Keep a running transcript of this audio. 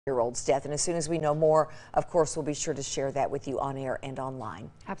Year-old's death, and as soon as we know more, of course, we'll be sure to share that with you on air and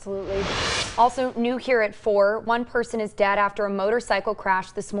online. Absolutely. Also new here at 4, one person is dead after a motorcycle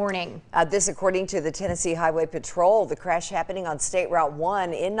crash this morning. This according to the Tennessee Highway Patrol. The crash happening on State Route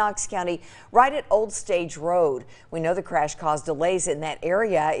 1 in Knox County, right at Old Stage Road. We know the crash caused delays in that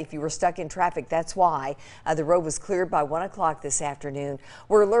area. If you were stuck in traffic, that's why. The road was cleared by 1 o'clock this afternoon.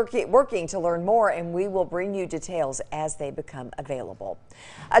 We're working to learn more, and we will bring you details as they become available.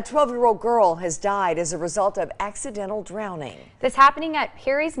 A 12-year-old girl has died as a result of accidental drowning. This happening at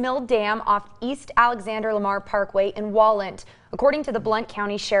Perry's Mill Dam off East Alexander Lamar Parkway in Wallant. According to the Blount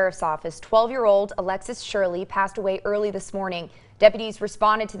County Sheriff's Office, 12-year-old Alexis Shirley passed away early this morning. Deputies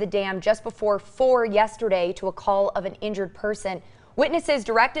responded to the dam just before 4 yesterday to a call of an injured person. Witnesses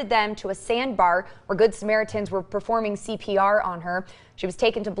directed them to a sandbar where Good Samaritans were performing CPR on her. She was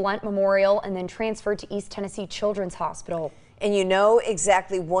taken to Blount Memorial and then transferred to East Tennessee Children's Hospital. And you know,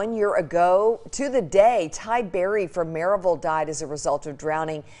 exactly 1 year ago to the day, Ty Berry from Maryville died as a result of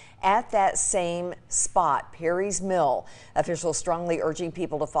drowning at that same spot, Perry's Mill. Officials strongly urging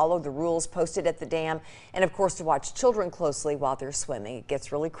people to follow the rules posted at the dam and, of course, to watch children closely while they're swimming. It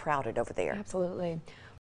gets really crowded over there. Absolutely.